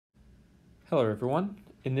Hello everyone.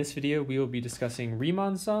 In this video we will be discussing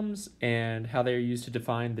Riemann sums and how they are used to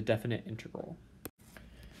define the definite integral.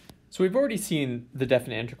 So we've already seen the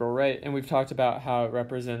definite integral, right? And we've talked about how it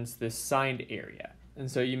represents this signed area.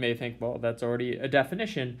 And so you may think, well, that's already a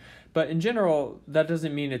definition, but in general, that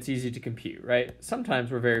doesn't mean it's easy to compute, right?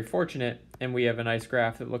 Sometimes we're very fortunate and we have a nice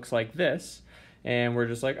graph that looks like this, and we're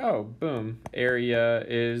just like, oh, boom, area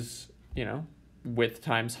is, width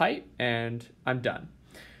times height, and I'm done.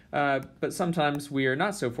 But sometimes we are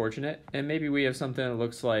not so fortunate, and maybe we have something that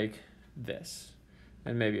looks like this.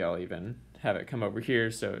 And maybe I'll even have it come over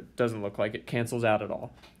here so it doesn't look like it cancels out at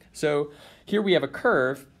all. So here we have a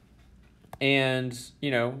curve, and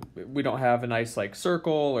we don't have a nice like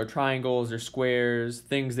circle or triangles or squares,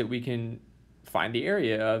 things that we can find the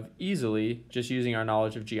area of easily just using our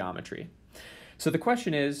knowledge of geometry. So the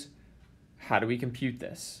question is, how do we compute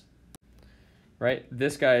this? Right?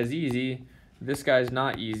 This guy is easy. This guy's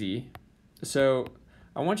not easy. So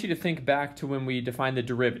I want you to think back to when we defined the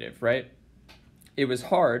derivative, right? It was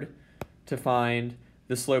hard to find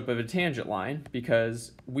the slope of a tangent line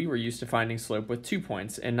because we were used to finding slope with 2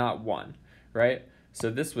 points and not 1, right?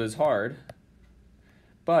 So this was hard.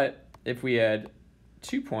 But if we had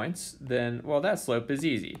 2 points, then, well, that slope is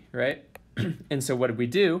easy, right? And so what did we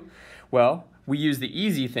do? Well, we used the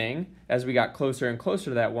easy thing as we got closer and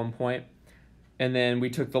closer to that 1 point, and then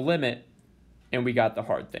we took the limit and we got the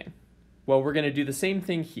hard thing. Well, we're going to do the same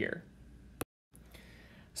thing here.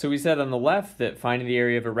 So we said on the left that finding the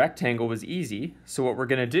area of a rectangle was easy. So what we're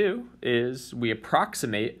going to do is we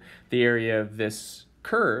approximate the area of this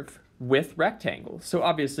curve with rectangles. So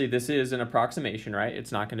obviously this is an approximation, right?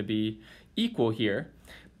 It's not going to be equal here.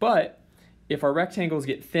 But if our rectangles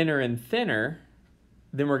get thinner and thinner,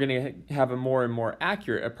 then we're going to have a more and more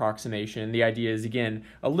accurate approximation. The idea is, again,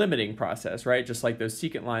 a limiting process, right? Just like those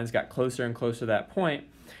secant lines got closer and closer to that point,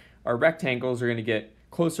 our rectangles are going to get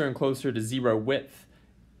closer and closer to zero width.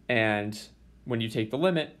 And when you take the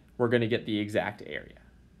limit, we're going to get the exact area.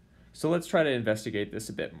 So let's try to investigate this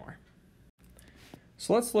a bit more.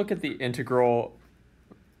 So let's look at the integral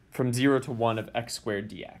from 0 to 1 of x squared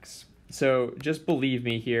dx. So just believe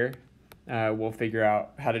me here. We'll figure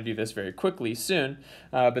out how to do this very quickly soon,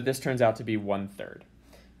 but this turns out to be 1/3.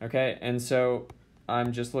 Okay, and so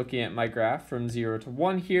I'm just looking at my graph from 0 to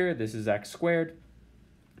 1 here. This is x squared.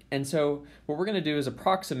 And so what we're going to do is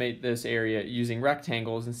approximate this area using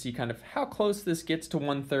rectangles and see kind of how close this gets to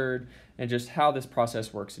 1/3 and just how this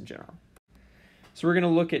process works in general. So we're going to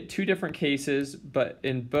look at two different cases, but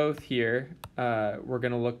in both here, we're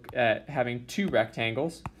going to look at having two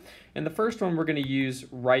rectangles. In the first one, we're going to use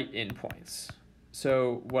right endpoints.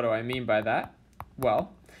 So what do I mean by that?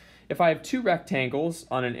 Well, if I have two rectangles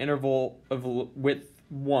on an interval of width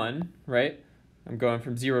 1, right? I'm going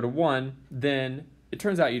from 0 to 1, then it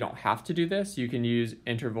turns out you don't have to do this. You can use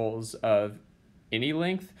intervals of any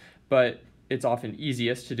length, but it's often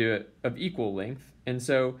easiest to do it of equal length. And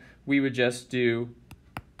so we would just do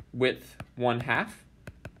width 1/2,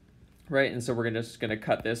 right? And so we're just going to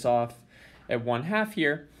cut this off at 1/2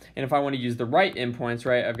 here. And if I want to use the right endpoints,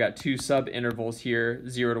 right, I've got two sub-intervals here,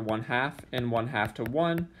 0 to 1/2 and 1/2 to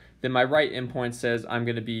 1. Then my right endpoint says I'm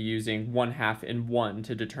going to be using 1/2 and 1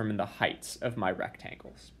 to determine the heights of my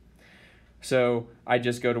rectangles. So I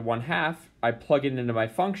just go to 1/2, I plug it into my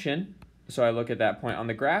function, so I look at that point on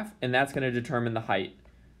the graph, and that's going to determine the height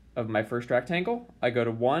of my first rectangle. I go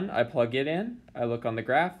to 1, I plug it in, I look on the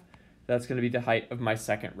graph, that's going to be the height of my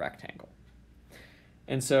second rectangle.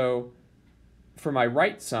 And so for my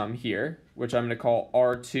right sum here, which I'm going to call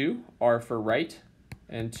R2, R for right,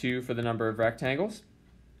 and 2 for the number of rectangles,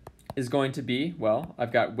 is going to be, well,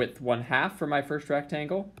 I've got width 1/2 for my first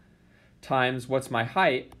rectangle, times what's my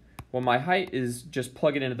height? Well, my height is just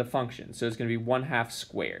plug it into the function, so it's going to be 1/2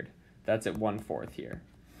 squared. That's at 1/4 here.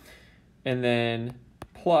 And then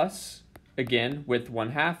plus, again, width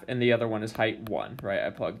 1/2, and the other one is height 1, right? I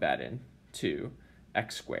plug that in to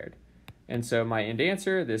x squared. And so my end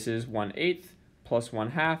answer, this is 1/8 plus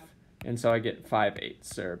 1/2, and so I get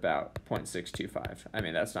 5/8, or about 0.625. I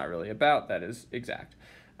mean, that's not really about, that is exact.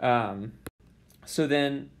 So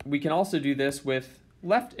then we can also do this with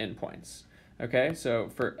left endpoints. Okay, so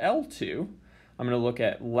for L2, I'm going to look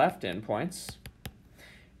at left endpoints.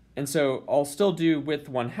 And so I'll still do width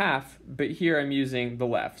 1/2, but here I'm using the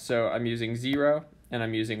left. So I'm using 0 and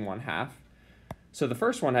I'm using 1/2. So the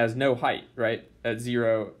first one has no height, right? At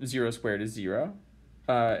 0, 0 squared is 0.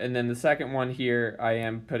 And then the second one here, I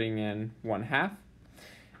am putting in 1/2.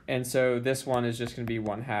 And so this one is just going to be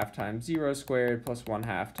 1/2 times 0 squared plus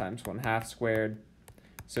 1/2 times 1/2 squared.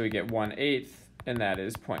 So we get 1/8, and that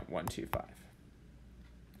is 0.125.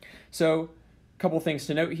 So a couple things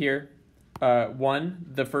to note here. One,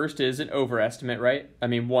 the first is an overestimate, right? I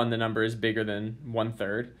mean, one, the number is bigger than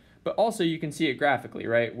 1/3, but also you can see it graphically,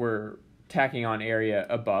 right? We're tacking on area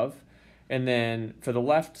above. And then for the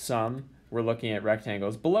left sum, we're looking at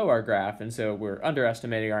rectangles below our graph, and so we're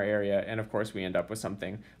underestimating our area, and of course we end up with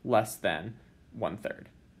something less than 1/3.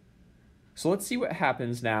 So let's see what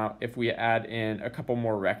happens now if we add in a couple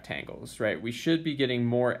more rectangles, right? We should be getting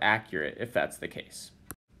more accurate if that's the case.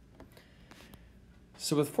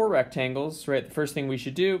 So with 4 rectangles, right, the first thing we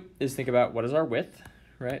should do is think about what is our width,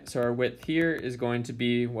 right? So our width here is going to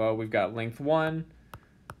be, well, we've got length 1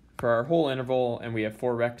 for our whole interval, and we have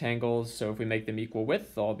 4 rectangles, so if we make them equal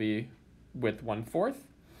width, they'll be width 1/4.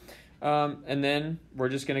 And then we're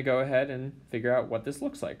just going to go ahead and figure out what this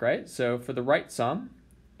looks like, right? So for the right sum,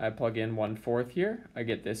 I plug in 1/4 here, I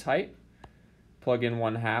get this height, plug in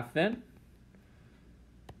 1/2 then,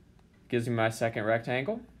 gives me my second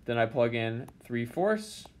rectangle, then I plug in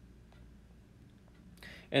 3/4,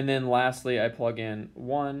 and then lastly I plug in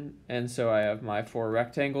 1, and so I have my 4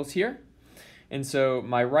 rectangles here. And so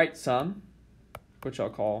my right sum, which I'll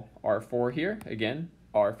call R4 here, again,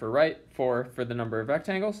 R for right, 4 for the number of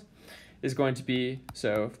rectangles, is going to be,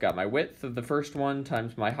 so I've got my width of the first one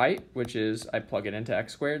times my height, which is, I plug it into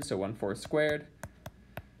x squared, so 1/4 squared.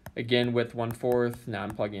 Again, width 1/4, now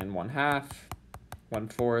I'm plugging in 1/2,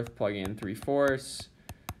 1/4, plugging in 3/4,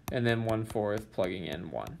 and then 1/4, plugging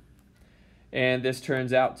in 1. And this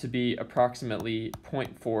turns out to be approximately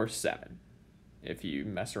 0.47, if you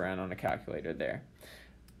mess around on a calculator there.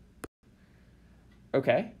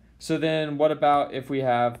 Okay, so then what about if we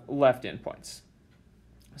have left endpoints?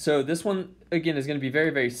 So this one, again, is going to be very,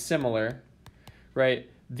 very similar, right?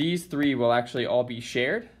 These 3 will actually all be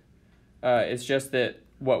shared. It's just that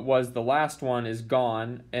what was the last one is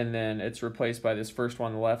gone, and then it's replaced by this first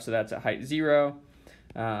one on the left, so that's at height 0.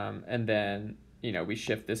 And then, you know, we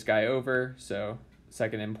shift this guy over, so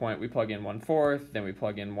second endpoint, we plug in 1/4, then we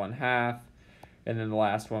plug in 1/2, and then the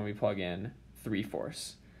last one we plug in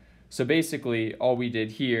 3/4. So basically, all we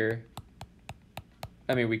did here,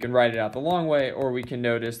 I mean, we can write it out the long way, or we can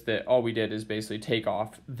notice that all we did is basically take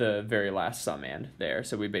off the very last summand there.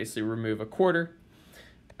 So we basically remove a quarter.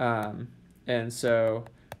 And so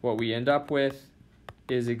what we end up with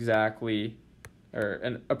is exactly,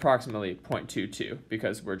 or approximately 0.22,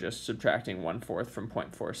 because we're just subtracting 1/4 from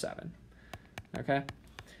 0.47. Okay?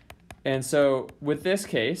 And so with this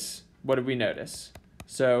case, what did we notice?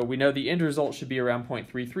 So we know the end result should be around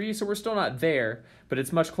 0.33, so we're still not there, but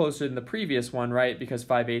it's much closer than the previous one, right? Because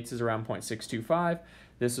 5/8 is around 0.625,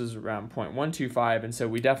 this is around 0.125, and so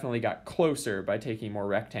we definitely got closer by taking more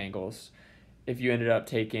rectangles. If you ended up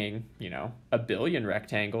taking, you know, 1 billion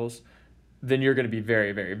rectangles, then you're going to be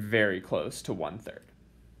very, very, very close to 1/3.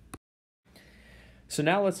 So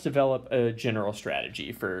now let's develop a general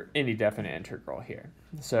strategy for any definite integral here.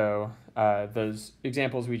 So those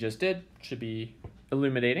examples we just did should be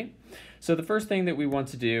illuminating. So the first thing that we want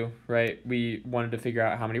to do, right, we wanted to figure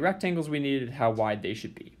out how many rectangles we needed, how wide they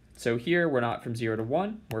should be. So here we're not from 0 to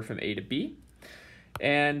 1, we're from A to B.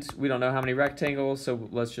 And we don't know how many rectangles, so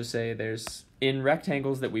let's just say there's n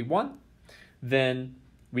rectangles that we want. Then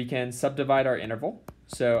we can subdivide our interval.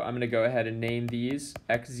 So I'm going to go ahead and name these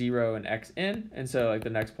x0 and xn, and so like the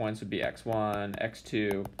next points would be x1,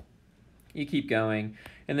 x2, you keep going,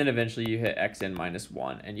 and then eventually you hit xn minus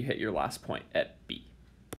 1, and you hit your last point at B.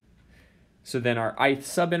 So then our ith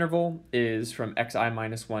subinterval is from xi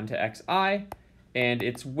minus 1 to xi, and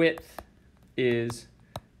its width is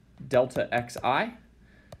delta xi.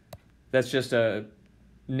 That's just a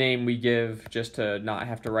name we give just to not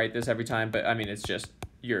have to write this every time, but I mean it's just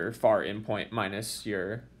your far endpoint minus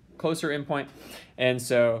your closer endpoint. And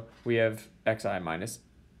so we have xi minus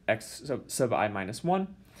x sub I minus 1.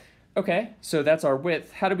 Okay, so that's our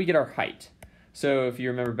width. How do we get our height? So if you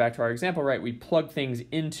remember back to our example, right, we plug things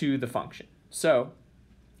into the function. So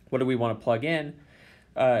what do we want to plug in?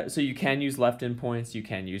 So you can use left endpoints, you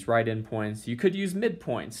can use right endpoints, you could use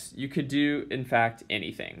midpoints, you could do, in fact,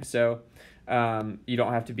 anything. So you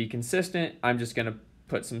don't have to be consistent. I'm just going to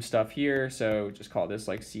put some stuff here, so just call this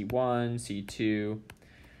like C1, C2,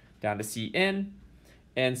 down to Cn.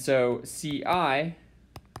 And so Ci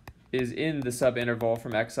is in the subinterval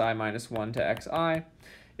from xi minus 1 to xi,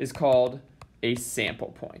 is called a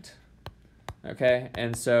sample point. Okay,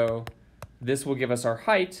 and so this will give us our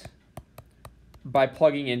height by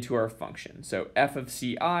plugging into our function. So f of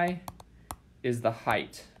Ci is the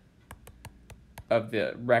height of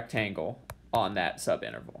the rectangle on that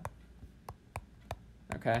subinterval.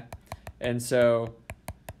 Okay, and so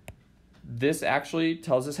this actually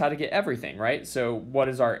tells us how to get everything, right? So what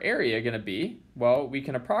is our area going to be? Well, we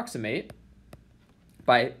can approximate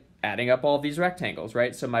by adding up all of these rectangles,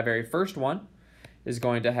 right? So my very first one is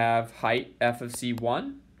going to have height f of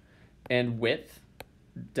c1 and width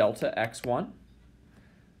delta x1.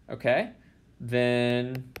 Okay,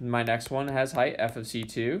 then my next one has height f of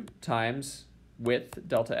c2 times width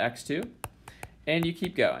delta x2, and you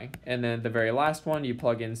keep going. And then the very last one, you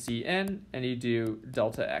plug in cn and you do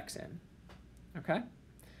delta xn. Okay,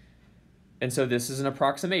 and so this is an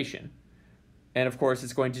approximation. And of course,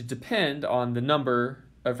 it's going to depend on the number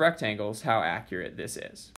of rectangles, how accurate this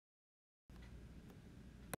is.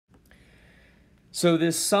 So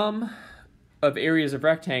this sum of areas of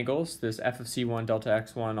rectangles, this f of c1 delta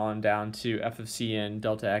x1 on down to f of cn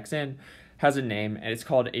delta xn, has a name, and it's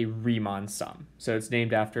called a Riemann sum. So it's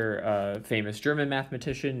named after a famous German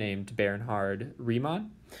mathematician named Bernhard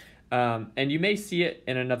Riemann. And you may see it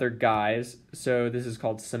in another guise. So this is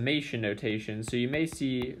called summation notation. So you may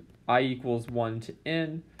see I equals 1 to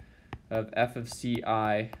n of f of ci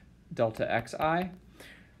delta xi.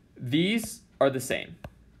 These are the same.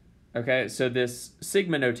 Okay, so this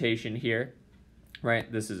sigma notation here, right?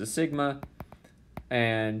 This is a sigma,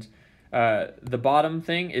 and the bottom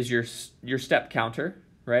thing is your step counter,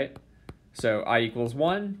 right? So I equals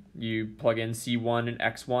 1, you plug in c1 and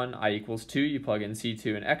x1. I equals 2, you plug in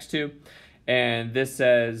c2 and x2. And this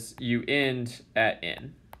says you end at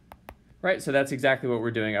n, right? So that's exactly what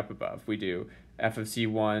we're doing up above. We do f of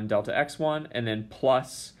c1 delta x1 and then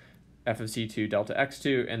plus f of c2 delta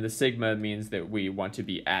x2, and the sigma means that we want to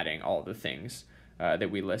be adding all the things that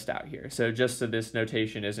we list out here. So just so this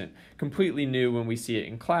notation isn't completely new when we see it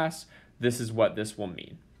in class, this is what this will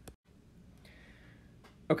mean.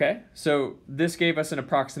 Okay, so this gave us an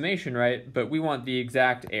approximation, right? But we want the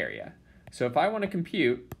exact area. So if I want to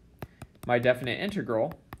compute my definite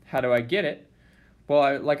integral, how do I get it?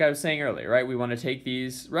 Well, like I was saying earlier, right? We want to take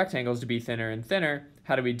these rectangles to be thinner and thinner.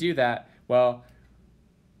 How do we do that? Well,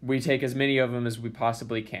 we take as many of them as we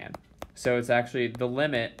possibly can. So it's actually the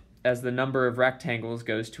limit as the number of rectangles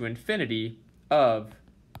goes to infinity of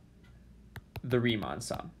the Riemann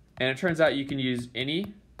sum. And it turns out you can use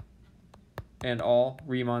any and all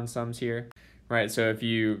Riemann sums here, right? So if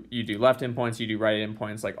you do left endpoints, you do right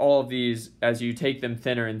endpoints, like all of these, as you take them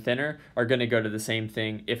thinner and thinner, are going to go to the same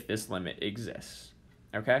thing if this limit exists,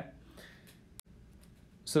 okay?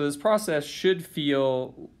 So this process should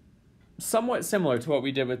feel somewhat similar to what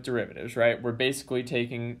we did with derivatives, right? We're basically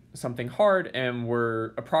taking something hard and we're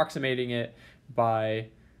approximating it by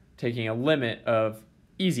taking a limit of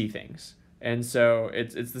easy things. And so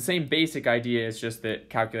it's the same basic idea, it's just that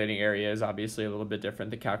calculating area is obviously a little bit different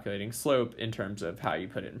than calculating slope in terms of how you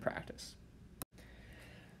put it in practice.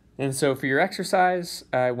 And so for your exercise,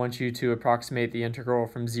 I want you to approximate the integral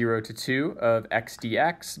from 0 to 2 of x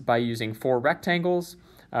dx by using 4 rectangles.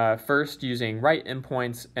 First using right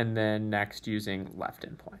endpoints, and then next using left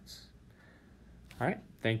endpoints. All right,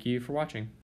 thank you for watching.